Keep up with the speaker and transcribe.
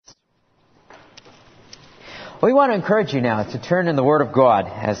We want to encourage you now to turn in the Word of God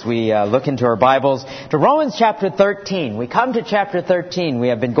as we look into our Bibles to Romans chapter 13. We come to chapter 13. We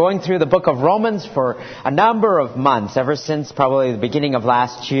have been going through the book of Romans for a number of months, ever since probably the beginning of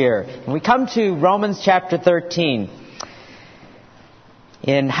last year. And we come to Romans chapter 13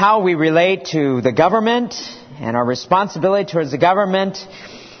 in how we relate to the government and our responsibility towards the government.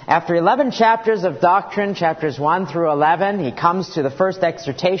 After 11 chapters of doctrine, chapters 1 through 11, he comes to the first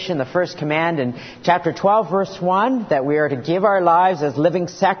exhortation, the first command in chapter 12, verse 1, that we are to give our lives as living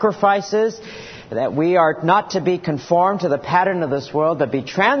sacrifices, that we are not to be conformed to the pattern of this world, but be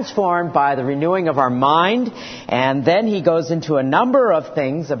transformed by the renewing of our mind. And then he goes into a number of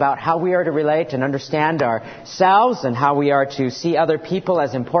things about how we are to relate and understand ourselves and how we are to see other people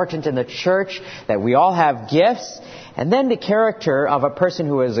as important in the church, that we all have gifts. And then the character of a person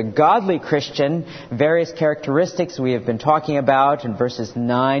who is a godly Christian, various characteristics we have been talking about in verses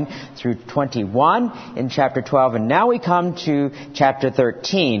 9 through 21 in chapter 12. And now we come to chapter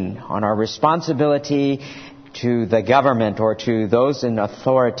 13 on our responsibility to the government or to those in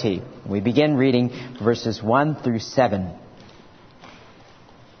authority. We begin reading verses 1 through 7.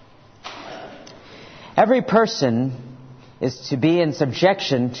 Every person is to be in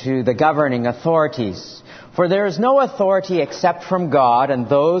subjection to the governing authorities. For there is no authority except from God, and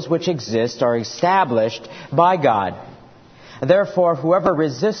those which exist are established by God. Therefore, whoever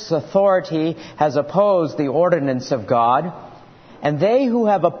resists authority has opposed the ordinance of God, and they who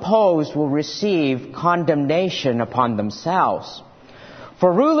have opposed will receive condemnation upon themselves.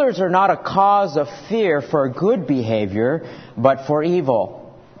 For rulers are not a cause of fear for good behavior, but for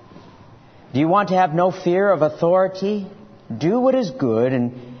evil. Do you want to have no fear of authority? Do what is good,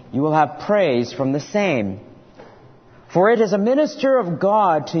 and you will have praise from the same. For it is a minister of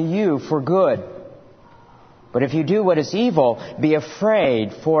God to you for good. But if you do what is evil, be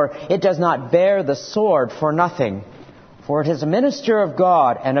afraid, for it does not bear the sword for nothing. For it is a minister of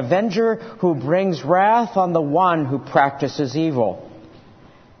God, an avenger who brings wrath on the one who practices evil.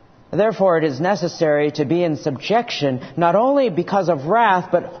 Therefore it is necessary to be in subjection, not only because of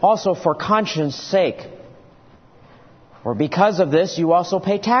wrath, but also for conscience' sake. For because of this you also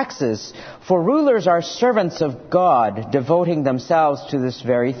pay taxes. For rulers are servants of God, devoting themselves to this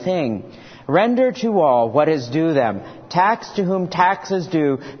very thing. Render to all what is due them. Tax to whom tax is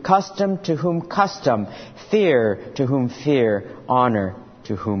due. Custom to whom custom. Fear to whom fear. Honor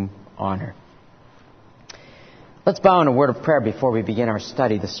to whom honor. Let's bow in a word of prayer before we begin our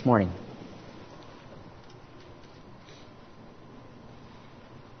study this morning.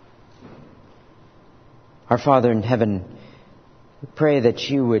 Our Father in heaven, we pray that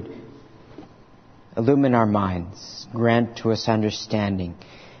you would illumine our minds, grant to us understanding,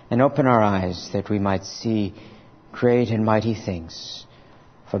 and open our eyes that we might see great and mighty things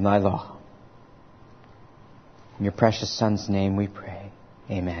from thy law. In your precious Son's name we pray.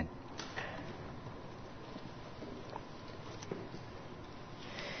 Amen.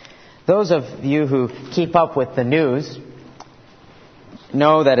 Those of you who keep up with the news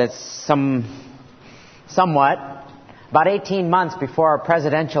know that it's somewhat about 18 months before our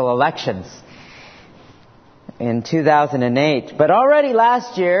presidential elections in 2008. But already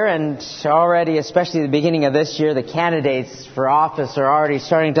last year, and already especially the beginning of this year, the candidates for office are already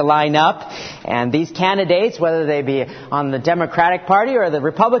starting to line up. And these candidates, whether they be on the Democratic Party or the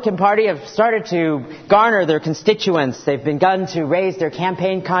Republican Party, have started to garner their constituents. They've begun to raise their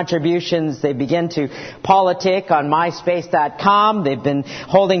campaign contributions. They begin to politic on MySpace.com. They've been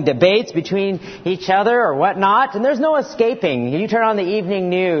holding debates between each other or whatnot. And there's no escaping. You turn on the evening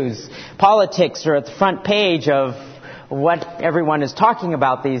news. Politics are at the front page of what everyone is talking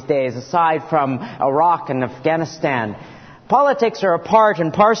about these days, aside from Iraq and Afghanistan. Politics are a part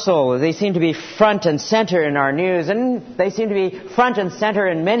and parcel. They seem to be front and center in our news, and they seem to be front and center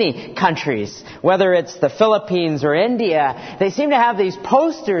in many countries. Whether it's the Philippines or India, they seem to have these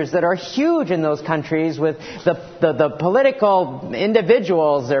posters that are huge in those countries with the political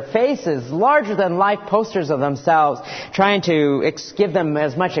individuals, their faces, larger than life posters of themselves, trying to give them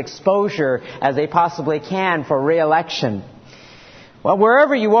as much exposure as they possibly can for re-election. Well,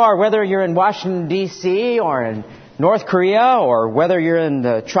 wherever you are, whether you're in Washington, D.C. or in North Korea, or whether you're in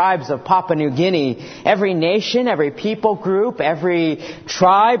the tribes of Papua New Guinea, every nation, every people group, every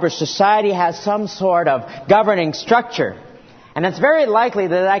tribe or society has some sort of governing structure. And it's very likely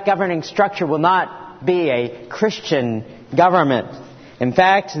that that governing structure will not be a Christian government. In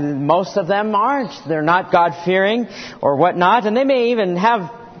fact, most of them aren't. They're not God-fearing or whatnot, and they may even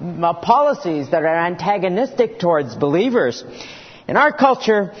have policies that are antagonistic towards believers. In our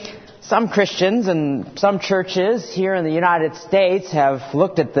culture, Some Christians and some churches here in the United States have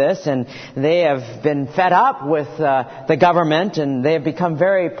looked at this, and they have been fed up with the government, and they have become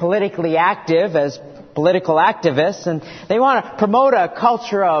very politically active as political activists, and they want to promote a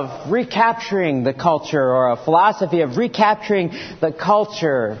culture of recapturing the culture, or a philosophy of recapturing the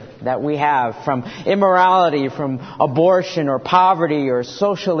culture that we have from immorality, from abortion, or poverty, or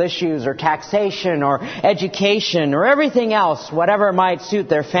social issues, or taxation, or education, or everything else, whatever might suit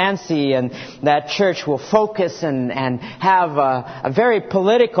their fancy. And that church will focus and have a very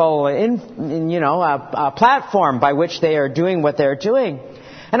political, a platform by which they are doing what they're doing.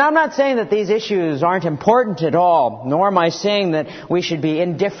 And I'm not saying that these issues aren't important at all, nor am I saying that we should be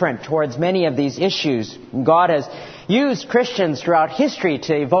indifferent towards many of these issues. God has used Christians throughout history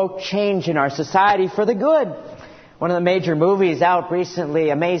to evoke change in our society for the good. One of the major movies out recently,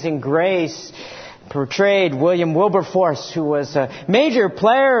 Amazing Grace, portrayed William Wilberforce, who was a major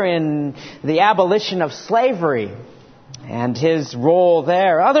player in the abolition of slavery and his role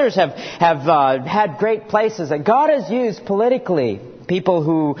there. Others have had great places that God has used politically. People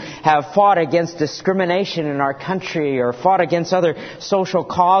who have fought against discrimination in our country, or fought against other social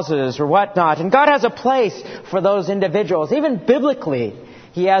causes or whatnot. And God has a place for those individuals. Even biblically,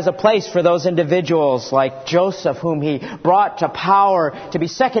 He has a place for those individuals like Joseph, whom He brought to power to be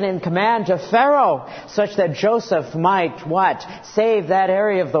second in command to Pharaoh, such that Joseph might, save that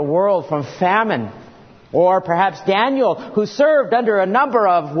area of the world from famine. Or perhaps Daniel, who served under a number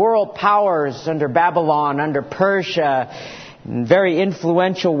of world powers, under Babylon, under Persia, in very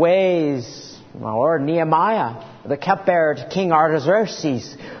influential ways. Or Nehemiah, the cupbearer to King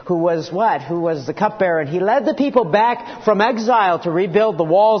Artaxerxes, who was the cupbearer, and he led the people back from exile to rebuild the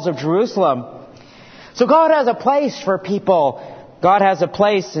walls of Jerusalem. So God has a place for people. God has a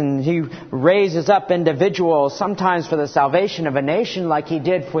place, and He raises up individuals, sometimes for the salvation of a nation, like He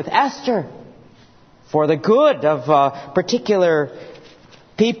did with Esther, for the good of a particular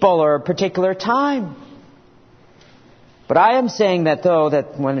people or a particular time. But I am saying that, though,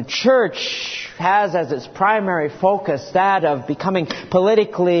 that when a church has as its primary focus that of becoming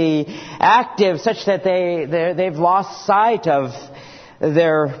politically active, such that they've lost sight of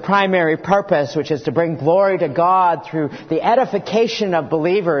their primary purpose, which is to bring glory to God through the edification of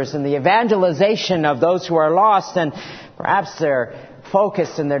believers and the evangelization of those who are lost, and perhaps their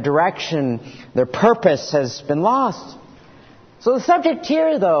focus and their direction, their purpose has been lost. So the subject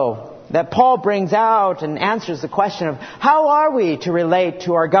here, though, that Paul brings out and answers the question of how are we to relate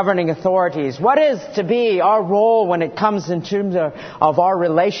to our governing authorities? What is to be our role when it comes in terms of our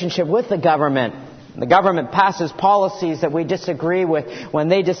relationship with the government? The government passes policies that we disagree with when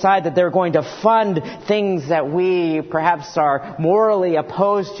they decide that they're going to fund things that we perhaps are morally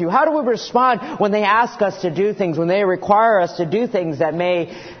opposed to. How do we respond when they ask us to do things, when they require us to do things that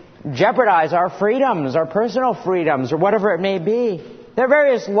may jeopardize our freedoms, our personal freedoms, or whatever it may be? There are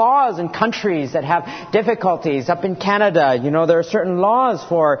various laws in countries that have difficulties. Up in Canada, there are certain laws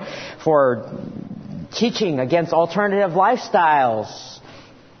for teaching against alternative lifestyles.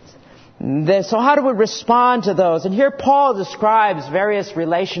 So how do we respond to those? And here Paul describes various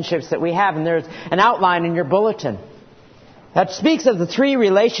relationships that we have, and there's an outline in your bulletin that speaks of the three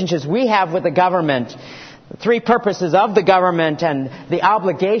relationships we have with the government, the three purposes of the government, and the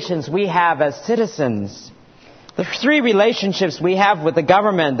obligations we have as citizens. The three relationships we have with the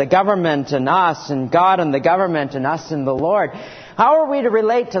government and us, and God and the government, and us and the Lord. How are we to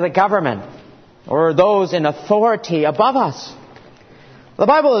relate to the government, or those in authority above us? The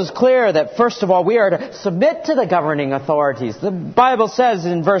Bible is clear that, first of all, we are to submit to the governing authorities. The Bible says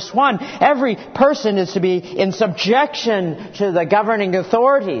in verse 1, every person is to be in subjection to the governing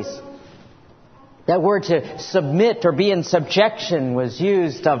authorities. That word to submit or be in subjection was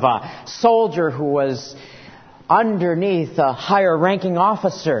used of a soldier who was underneath a higher ranking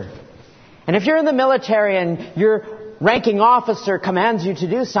officer. And if you're in the military and your ranking officer commands you to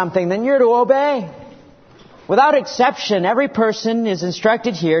do something, then you're to obey. Without exception, every person is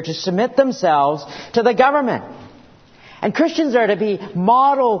instructed here to submit themselves to the government. And Christians are to be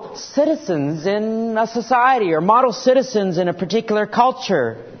model citizens in a society, or model citizens in a particular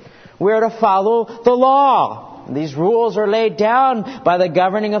culture. We are to follow the law. These rules are laid down by the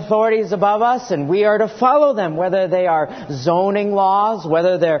governing authorities above us, and we are to follow them, whether they are zoning laws,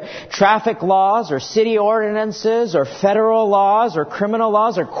 whether they're traffic laws, or city ordinances, or federal laws, or criminal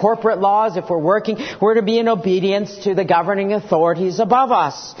laws, or corporate laws. If we're working, we're to be in obedience to the governing authorities above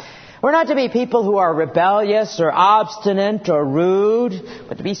us. We're not to be people who are rebellious or obstinate or rude,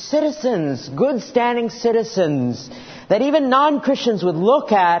 but to be citizens, good standing citizens, that even non-Christians would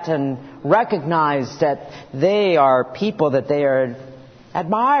look at and recognize that they are people that they are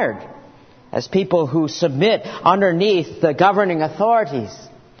admired. as people who submit underneath the governing authorities.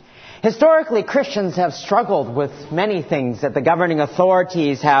 Historically, Christians have struggled with many things that the governing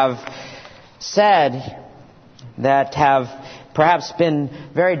authorities have said that have perhaps been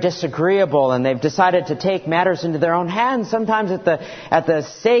very disagreeable, and they've decided to take matters into their own hands, sometimes at the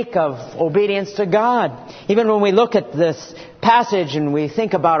sake of obedience to God. Even when we look at this passage and we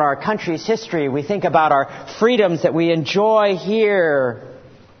think about our country's history, we think about our freedoms that we enjoy here.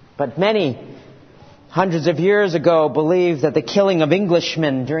 But many, hundreds of years ago, believed that the killing of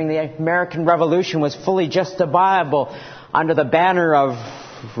Englishmen during the American Revolution was fully justifiable under the banner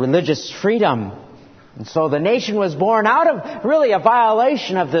of religious freedom. And so the nation was born out of really a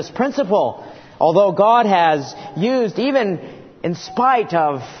violation of this principle. Although God has used, even in spite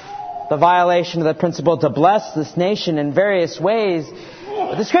of the violation of the principle, to bless this nation in various ways,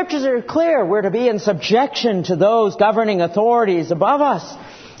 the Scriptures are clear. We're to be in subjection to those governing authorities above us.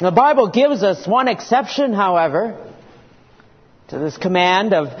 The Bible gives us one exception, however, to this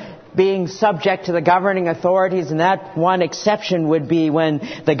command of being subject to the governing authorities, and that one exception would be when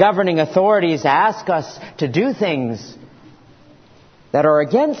the governing authorities ask us to do things that are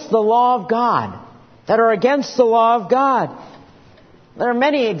against the law of God. That are against the law of God. There are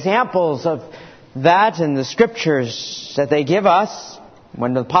many examples of that in the Scriptures that they give us.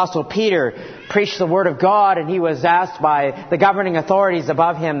 When the Apostle Peter preached the Word of God and he was asked by the governing authorities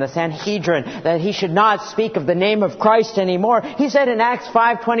above him, the Sanhedrin, that he should not speak of the name of Christ anymore, he said in Acts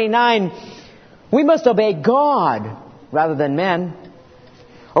 5:29, we must obey God rather than men.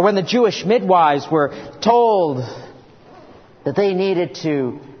 Or when the Jewish midwives were told that they needed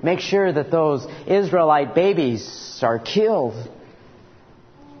to make sure that those Israelite babies are killed,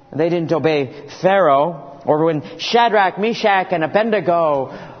 they didn't obey Pharaoh. Or when Shadrach, Meshach, and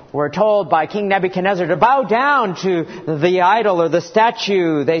Abednego were told by King Nebuchadnezzar to bow down to the idol or the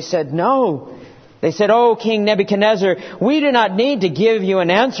statue, they said no. They said, "Oh, King Nebuchadnezzar, we do not need to give you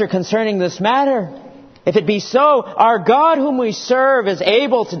an answer concerning this matter. If it be so, our God whom we serve is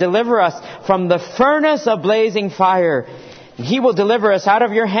able to deliver us from the furnace of blazing fire. He will deliver us out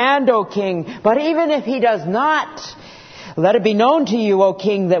of your hand, O King. But even if He does not, let it be known to you, O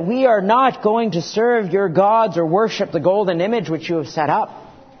King, that we are not going to serve your gods or worship the golden image which you have set up."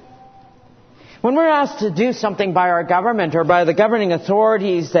 When we're asked to do something by our government or by the governing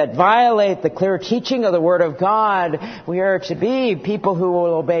authorities that violate the clear teaching of the Word of God, we are to be people who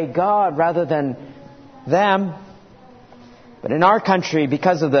will obey God rather than them. But in our country,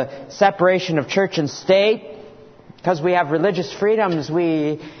 because of the separation of church and state, because we have religious freedoms,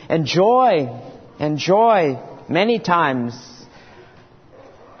 we enjoy many times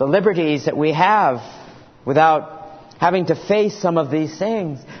the liberties that we have without having to face some of these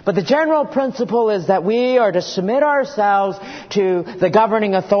things. But the general principle is that we are to submit ourselves to the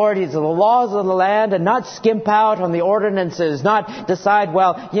governing authorities of the laws of the land and not skimp out on the ordinances, not decide,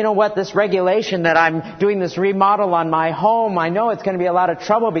 well, you know what, this regulation that I'm doing this remodel on my home, I know it's going to be a lot of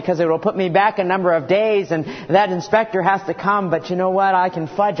trouble because it will put me back a number of days and that inspector has to come, but you know what, I can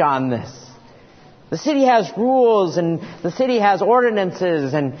fudge on this. The city has rules and the city has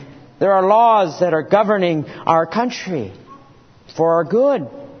ordinances and there are laws that are governing our country for our good.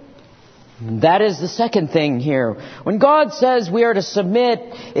 That is the second thing here. When God says we are to submit,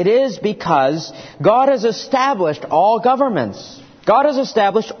 it is because God has established all governments. God has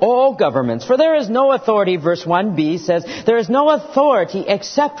established all governments. For there is no authority, verse 1b says, there is no authority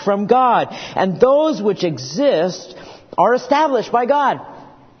except from God. And those which exist are established by God.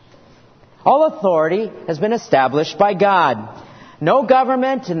 All authority has been established by God. No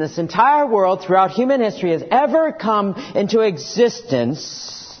government in this entire world throughout human history has ever come into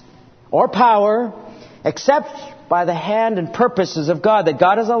existence or power except by the hand and purposes of God, that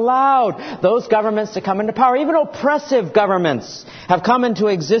God has allowed those governments to come into power. Even oppressive governments have come into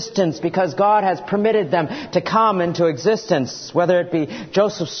existence because God has permitted them to come into existence, whether it be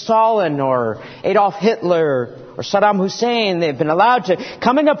Joseph Stalin or Adolf Hitler or Saddam Hussein. They've been allowed to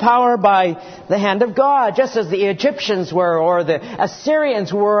come into power by the hand of God, just as the Egyptians were, or the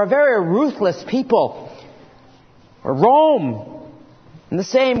Assyrians, who were a very ruthless people, or Rome. In the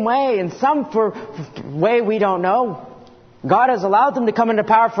same way, in some way we don't know, God has allowed them to come into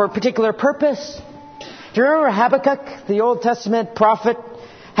power for a particular purpose. Do you remember Habakkuk, the Old Testament prophet?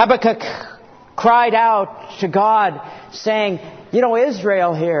 Habakkuk cried out to God saying, you know,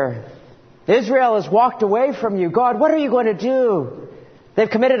 Israel here, Israel has walked away from you. God, what are you going to do? They've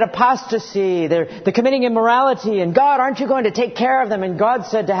committed apostasy. They're committing immorality. And God, aren't you going to take care of them? And God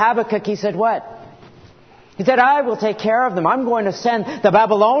said to Habakkuk, He said, what? He said, I will take care of them. I'm going to send the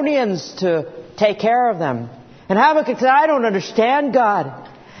Babylonians to take care of them. And Habakkuk said, I don't understand, God.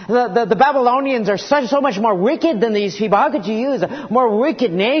 The Babylonians are so much more wicked than these people. How could you use a more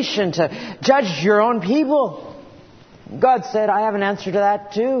wicked nation to judge your own people? God said, I have an answer to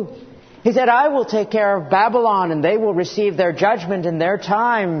that too. He said, I will take care of Babylon and they will receive their judgment in their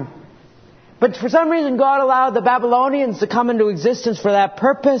time. But for some reason, God allowed the Babylonians to come into existence for that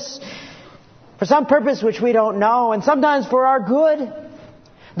purpose. For some purpose which we don't know, and sometimes for our good.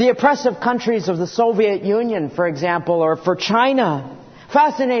 The oppressive countries of the Soviet Union, for example, or for China.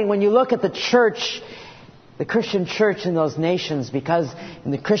 Fascinating when you look at the church, the Christian church in those nations, because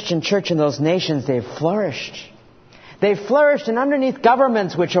in the Christian church in those nations, they've flourished. They've flourished, and underneath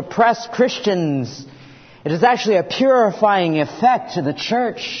governments which oppress Christians, it is actually a purifying effect to the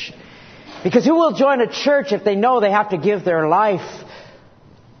church. Because who will join a church if they know they have to give their life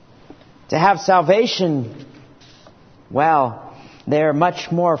to have salvation? Well, they're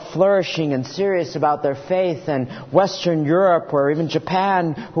much more flourishing and serious about their faith than Western Europe or even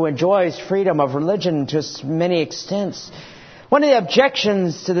Japan, who enjoys freedom of religion to many extents. One of the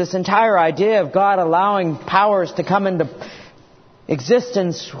objections to this entire idea of God allowing powers to come into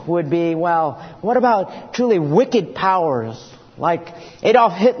existence would be, well, what about truly wicked powers like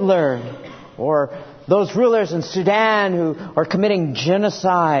Adolf Hitler or those rulers in Sudan who are committing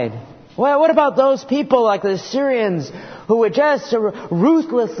genocide? Well, what about those people like the Syrians who would just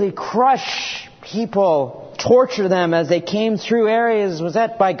ruthlessly crush people, torture them as they came through areas? Was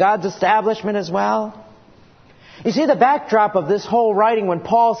that by God's establishment as well? You see the backdrop of this whole writing when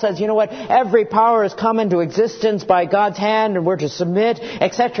Paul says, you know what, every power has come into existence by God's hand and we're to submit,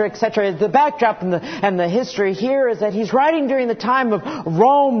 etc., etc. The backdrop and the history here is that he's writing during the time of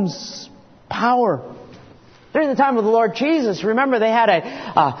Rome's power. During the time of the Lord Jesus, remember they had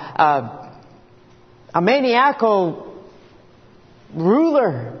a maniacal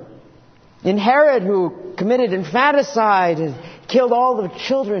ruler in Herod who committed infanticide and killed all the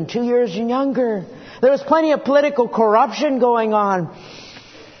children 2 years and younger. There was plenty of political corruption going on.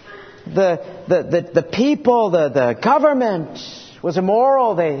 The people, the government was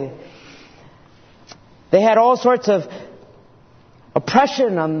immoral. They had all sorts of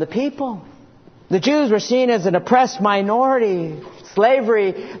oppression on the people. The Jews were seen as an oppressed minority.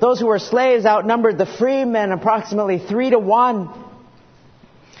 Slavery, those who were slaves outnumbered the free men approximately 3-1.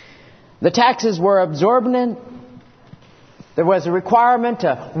 The taxes were exorbitant. There was a requirement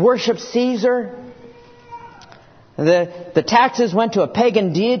to worship Caesar. The taxes went to a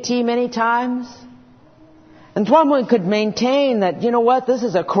pagan deity many times. And one could maintain that, you know what, this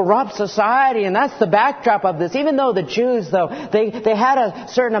is a corrupt society, and that's the backdrop of this. Even though the Jews, though, they had a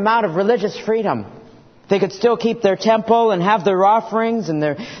certain amount of religious freedom. They could still keep their temple and have their offerings, and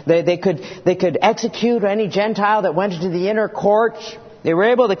they could execute any Gentile that went into the inner court. They were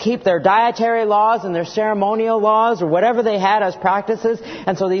able to keep their dietary laws and their ceremonial laws, or whatever they had as practices.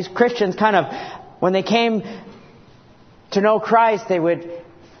 And so these Christians kind of, when they came to know Christ, they would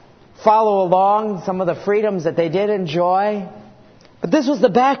follow along some of the freedoms that they did enjoy. But this was the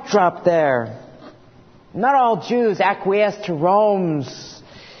backdrop there. Not all Jews acquiesced to Rome's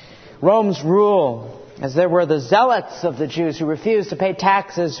rule, as there were the zealots of the Jews who refused to pay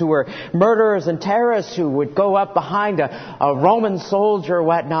taxes, who were murderers and terrorists who would go up behind a Roman soldier or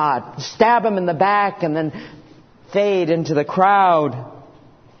whatnot, stab him in the back and then fade into the crowd.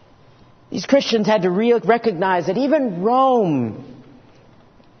 These Christians had to recognize that even Rome's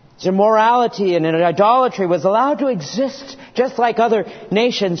immorality and idolatry was allowed to exist just like other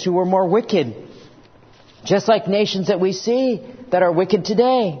nations who were more wicked. Just like nations that we see that are wicked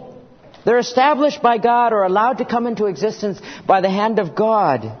today. They're established by God or allowed to come into existence by the hand of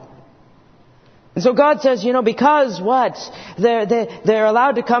God. And so God says, you know, because what? They're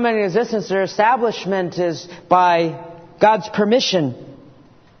allowed to come into existence, their establishment is by God's permission.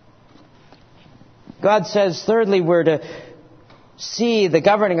 God says, thirdly, we're to see the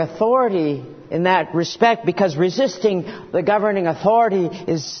governing authority in that respect, because resisting the governing authority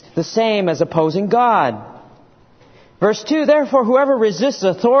is the same as opposing God. Verse 2, therefore, whoever resists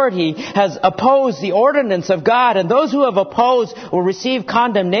authority has opposed the ordinance of God, and those who have opposed will receive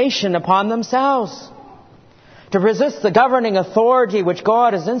condemnation upon themselves. To resist the governing authority which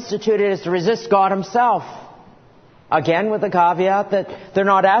God has instituted is to resist God Himself. Again, with the caveat that they're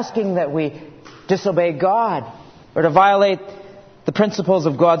not asking that we disobey God or to violate the principles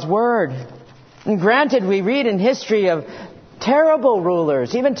of God's Word. And granted, we read in history of terrible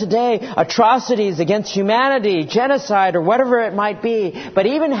rulers, even today, atrocities against humanity, genocide, or whatever it might be. But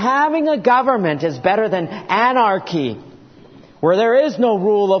even having a government is better than anarchy, where there is no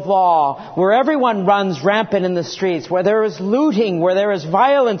rule of law, where everyone runs rampant in the streets, where there is looting, where there is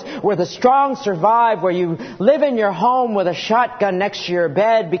violence, where the strong survive, where you live in your home with a shotgun next to your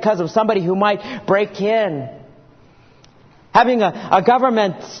bed because of somebody who might break in. Having a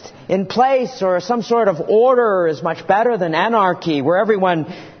government in place or some sort of order is much better than anarchy, where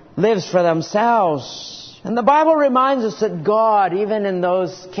everyone lives for themselves. And the Bible reminds us that God, even in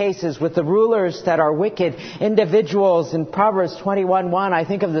those cases with the rulers that are wicked individuals, in Proverbs 21:1, I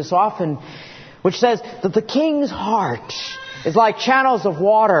think of this often, which says that the king's heart is like channels of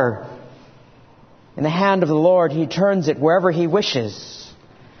water in the hand of the Lord. He turns it wherever He wishes.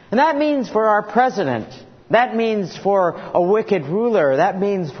 And that means for our president, that means for a wicked ruler, that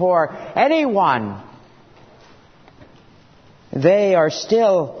means for anyone. They are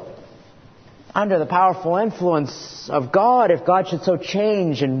still under the powerful influence of God if God should so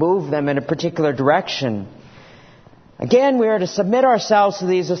change and move them in a particular direction. Again, we are to submit ourselves to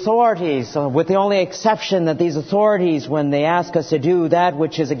these authorities, with the only exception that these authorities, when they ask us to do that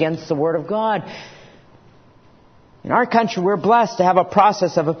which is against the Word of God. In our country, we're blessed to have a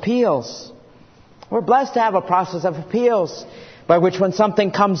process of appeals. We're blessed to have a process of appeals by which when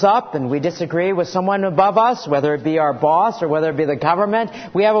something comes up and we disagree with someone above us, whether it be our boss or whether it be the government,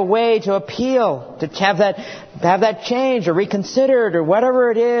 we have a way to appeal, to have that changed or reconsidered or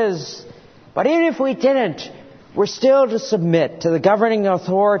whatever it is. But even if we didn't, we're still to submit to the governing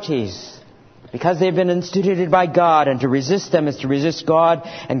authorities because they've been instituted by God, and to resist them is to resist God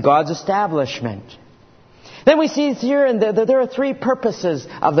and God's establishment. Then we see here that there are three purposes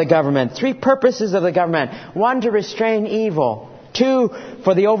of the government. Three purposes of the government. One, to restrain evil. Two,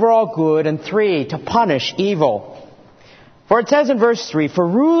 for the overall good. And three, to punish evil. For it says in verse 3, "For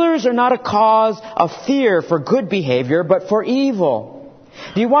rulers are not a cause of fear for good behavior, but for evil."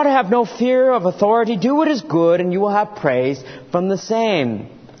 Do you want to have no fear of authority? Do what is good, and you will have praise from the same.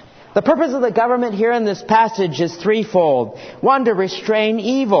 The purpose of the government here in this passage is threefold. One, to restrain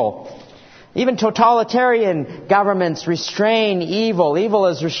evil. Even totalitarian governments restrain evil. Evil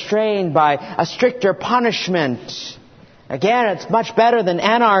is restrained by a stricter punishment. Again, it's much better than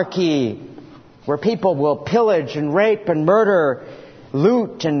anarchy, where people will pillage and rape and murder,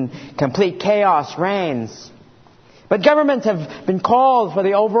 loot, and complete chaos reigns. But governments have been called for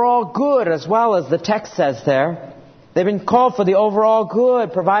the overall good, as well as the text says there. They've been called for the overall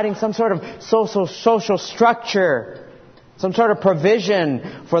good, providing some sort of social structure, some sort of provision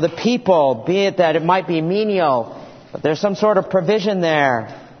for the people, be it that it might be menial, but there's some sort of provision there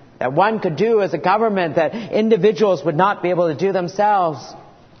that one could do as a government that individuals would not be able to do themselves.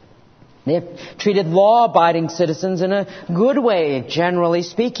 They've treated law-abiding citizens in a good way, generally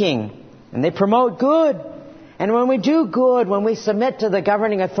speaking, and they promote good. And when we do good, when we submit to the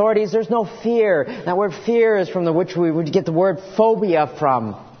governing authorities, there's no fear. That word fear is from which we would get the word phobia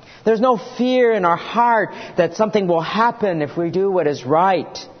from. There's no fear in our heart that something will happen if we do what is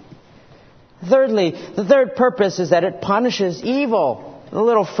right. Thirdly, the third purpose is that it punishes evil. The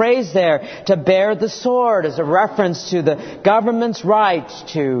little phrase there, to bear the sword, is a reference to the government's right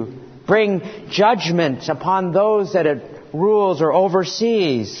to bring judgment upon those that it rules or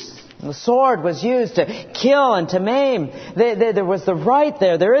oversees. The sword was used to kill and to maim. There was the right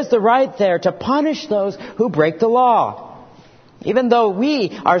there. There is the right there to punish those who break the law. Even though we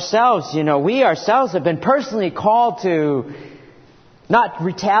ourselves have been personally called to not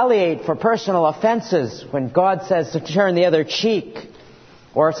retaliate for personal offenses when God says to turn the other cheek.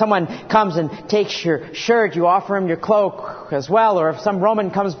 Or if someone comes and takes your shirt, you offer him your cloak as well. Or if some Roman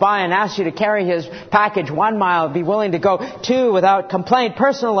comes by and asks you to carry his package 1 mile, be willing to go 2 without complaint.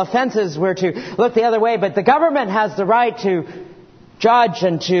 Personal offenses, we're to look the other way. But the government has the right to judge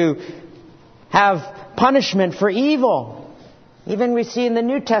and to have punishment for evil. Even we see in the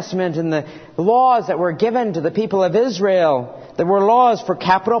New Testament, in the laws that were given to the people of Israel, there were laws for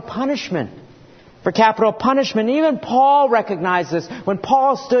capital punishment. For capital punishment. Even Paul recognized this. When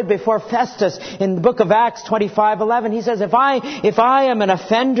Paul stood before Festus in the book of Acts 25:11, he says, if I am an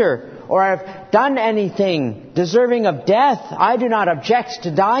offender or have done anything deserving of death, I do not object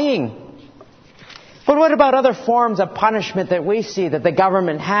to dying. But what about other forms of punishment that we see that the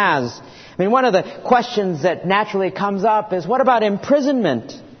government has? I mean, one of the questions that naturally comes up is, what about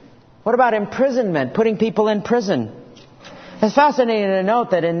imprisonment? What about imprisonment, putting people in prison? It's fascinating to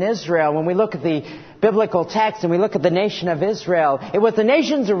note that in Israel, when we look at the biblical text and we look at the nation of Israel, it was the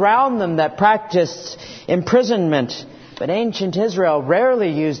nations around them that practiced imprisonment. But ancient Israel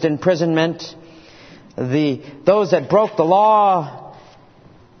rarely used imprisonment. Those that broke the law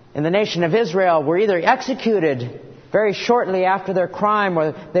in the nation of Israel were either executed very shortly after their crime,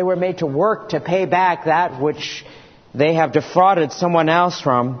 or they were made to work to pay back that which they have defrauded someone else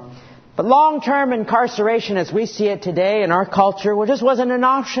from. But long-term incarceration as we see it today in our culture, well, just wasn't an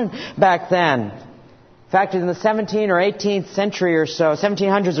option back then. In fact, in the 17th or 18th century or so,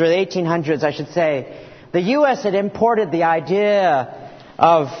 1700s or the 1800s, I should say, the U.S. had imported the idea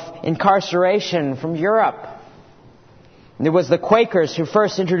of incarceration from Europe. It was the Quakers who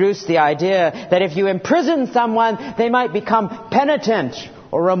first introduced the idea that if you imprison someone, they might become penitent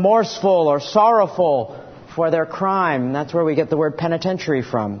or remorseful or sorrowful for their crime. And that's where we get the word penitentiary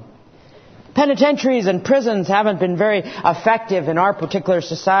from. Penitentiaries and prisons haven't been very effective in our particular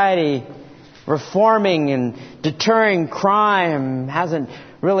society. Reforming and deterring crime hasn't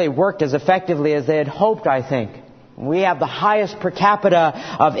really worked as effectively as they had hoped, I think. We have the highest per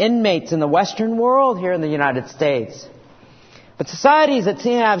capita of inmates in the Western world here in the United States. But societies that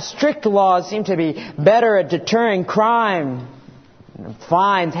seem to have strict laws seem to be better at deterring crime.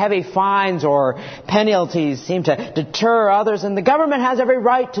 Fines, heavy fines or penalties seem to deter others. And the government has every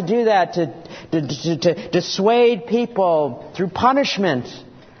right to do that, to dissuade people through punishment.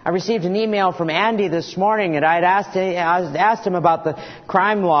 I received an email from Andy this morning, and I asked him about the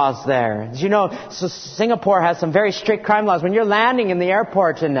crime laws there. As you know, Singapore has some very strict crime laws. When you're landing in the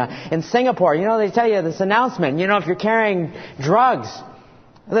airport in Singapore, they tell you this announcement. If you're carrying drugs,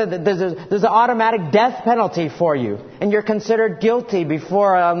 there's an automatic death penalty for you, and you're considered guilty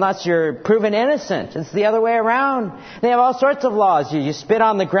unless you're proven innocent. It's the other way around. They have all sorts of laws. You spit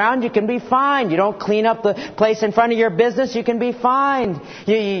on the ground, you can be fined. You don't clean up the place in front of your business, you can be fined.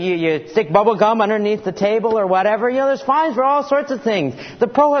 You stick bubble gum underneath the table or whatever. There's fines for all sorts of things. The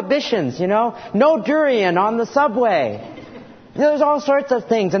prohibitions, no durian on the subway. There's all sorts of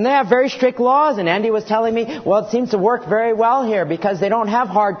things, and they have very strict laws. And Andy was telling me, well, it seems to work very well here because they don't have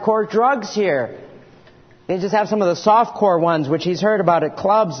hardcore drugs here. They just have some of the softcore ones, which he's heard about at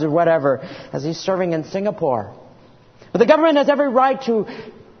clubs or whatever, as he's serving in Singapore. But the government has every right to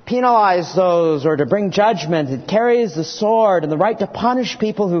penalize those or to bring judgment. It carries the sword and the right to punish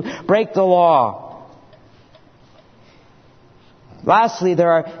people who break the law. Lastly,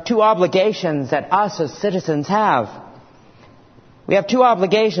 there are two obligations that us as citizens have. We have two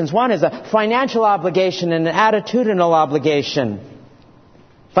obligations. One is a financial obligation and an attitudinal obligation.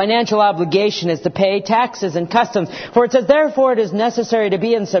 Financial obligation is to pay taxes and customs. For it says, therefore it is necessary to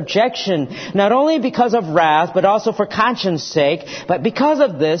be in subjection, not only because of wrath, but also for conscience sake. But because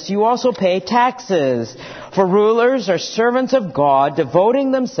of this, you also pay taxes. For rulers are servants of God,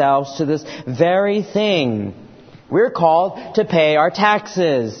 devoting themselves to this very thing. We're called to pay our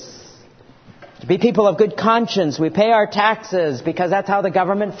taxes. To be people of good conscience, we pay our taxes because that's how the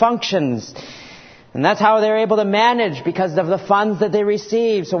government functions. And that's how they're able to manage because of the funds that they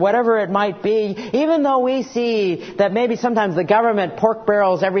receive. So whatever it might be, even though we see that maybe sometimes the government pork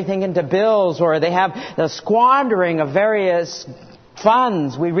barrels everything into bills or they have the squandering of various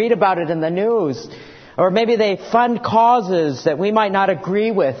funds, we read about it in the news. Or maybe they fund causes that we might not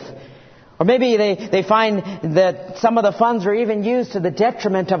agree with. Or maybe they find that some of the funds are even used to the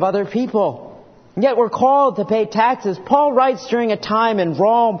detriment of other people. And yet we're called to pay taxes. Paul writes during a time in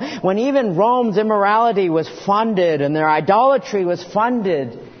Rome when even Rome's immorality was funded and their idolatry was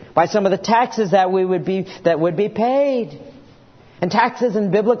funded by some of the taxes that would be paid. And taxes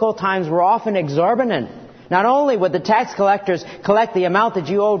in biblical times were often exorbitant. Not only would the tax collectors collect the amount that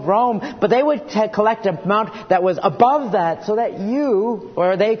you owed Rome, but they would collect an amount that was above that so that you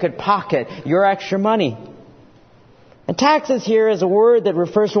or they could pocket your extra money. And taxes here is a word that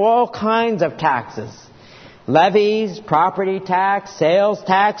refers to all kinds of taxes. Levies, property tax, sales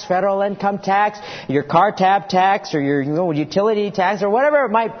tax, federal income tax, your car tab tax, or your utility tax, or whatever it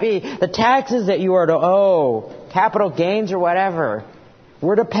might be. The taxes that you are to owe, capital gains or whatever,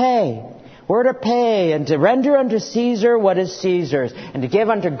 we're to pay. We're to pay and to render unto Caesar what is Caesar's, and to give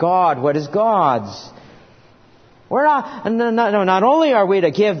unto God what is God's. Not only are we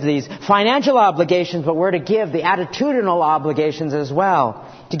to give these financial obligations, but we're to give the attitudinal obligations as well.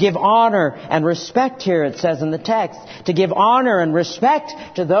 To give honor and respect here, it says in the text. To give honor and respect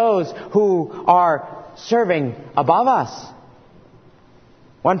to those who are serving above us.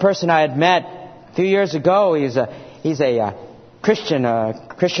 One person I had met a few years ago, he's a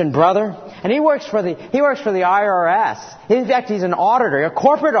Christian brother, and he works for the IRS. In fact, he's an auditor, a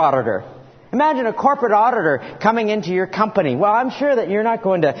corporate auditor. Imagine a corporate auditor coming into your company. Well, I'm sure that you're not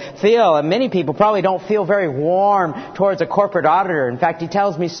going to feel, and many people probably don't feel very warm towards a corporate auditor. In fact, he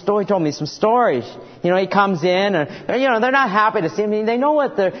told me some stories. He comes in and, they're not happy to see him. They know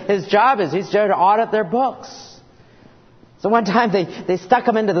what his job is. He's there to audit their books. So one time they stuck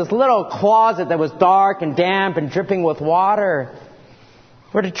him into this little closet that was dark and damp and dripping with water.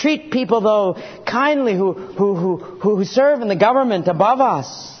 We're to treat people, though, kindly who serve in the government above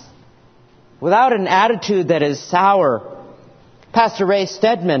us, without an attitude that is sour. Pastor Ray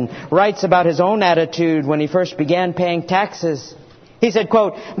Stedman writes about his own attitude when he first began paying taxes. He said,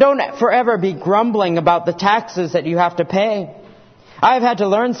 quote, "Don't forever be grumbling about the taxes that you have to pay. I've had to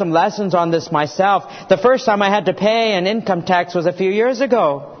learn some lessons on this myself. The first time I had to pay an income tax was a few years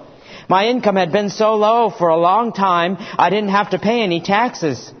ago. My income had been so low for a long time, I didn't have to pay any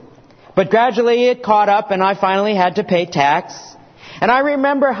taxes. But gradually it caught up and I finally had to pay tax. And I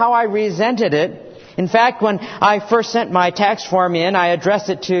remember how I resented it. In fact, when I first sent my tax form in, I addressed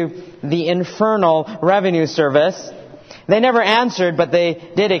it to the Infernal Revenue Service. They never answered, but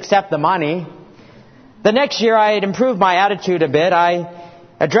they did accept the money. The next year I had improved my attitude a bit. I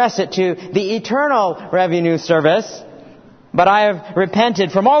addressed it to the Eternal Revenue Service. But I have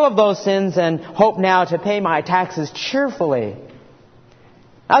repented from all of those sins and hope now to pay my taxes cheerfully."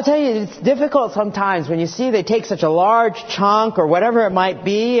 I'll tell you, it's difficult sometimes when you see they take such a large chunk or whatever it might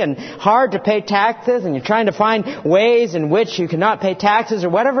be and hard to pay taxes, and you're trying to find ways in which you cannot pay taxes or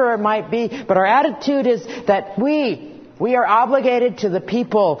whatever it might be. But our attitude is that we are obligated to the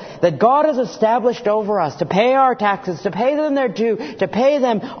people that God has established over us to pay our taxes, to pay them their due, to pay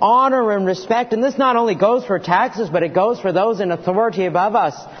them honor and respect. And this not only goes for taxes, but it goes for those in authority above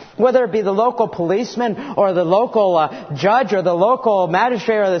us. Whether it be the local policeman or the local judge or the local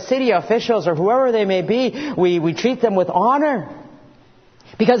magistrate or the city officials or whoever they may be, we treat them with honor.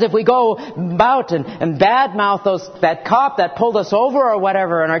 Because if we go about and badmouth that cop that pulled us over or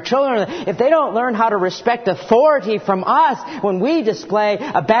whatever, and our children, if they don't learn how to respect authority from us when we display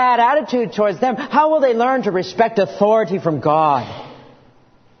a bad attitude towards them, how will they learn to respect authority from God?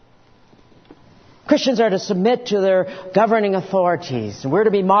 Christians are to submit to their governing authorities. We're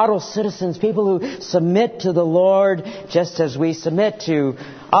to be model citizens, people who submit to the Lord just as we submit to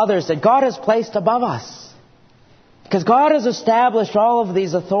others that God has placed above us. Because God has established all of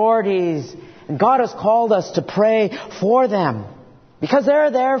these authorities, and God has called us to pray for them. Because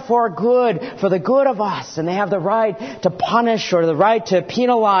they're there for the good of us, and they have the right to punish or the right to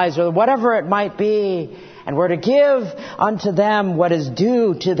penalize or whatever it might be. And we're to give unto them what is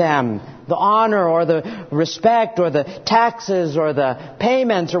due to them, the honor or the respect or the taxes or the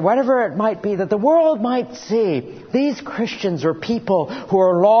payments or whatever it might be, that the world might see these Christians are people who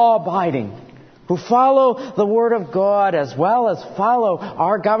are law-abiding, who follow the Word of God as well as follow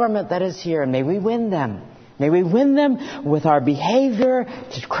our government that is here. And may we win them. May we win them with our behavior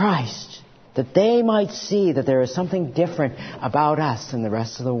to Christ, that they might see that there is something different about us than the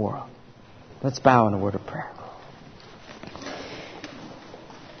rest of the world. Let's bow in a word of prayer.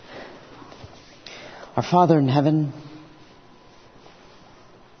 Our Father in heaven,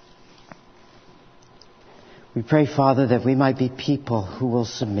 we pray, Father, that we might be people who will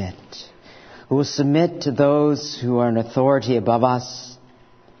submit to those who are in authority above us,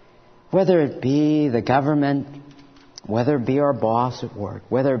 whether it be the government, whether it be our boss at work,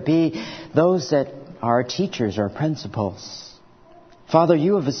 whether it be those that are our teachers or principals. Father,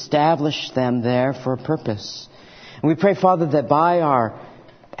 you have established them there for a purpose. And we pray, Father, that by our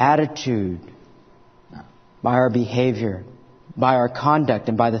attitude, by our behavior, by our conduct,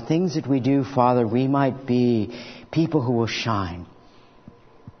 and by the things that we do, Father, we might be people who will shine.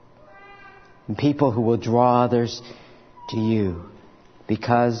 And people who will draw others to you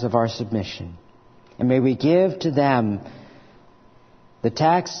because of our submission. And may we give to them the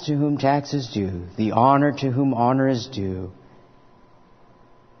tax to whom tax is due, the honor to whom honor is due,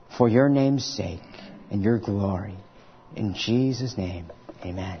 for your name's sake and your glory. In Jesus' name,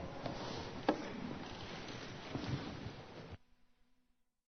 amen.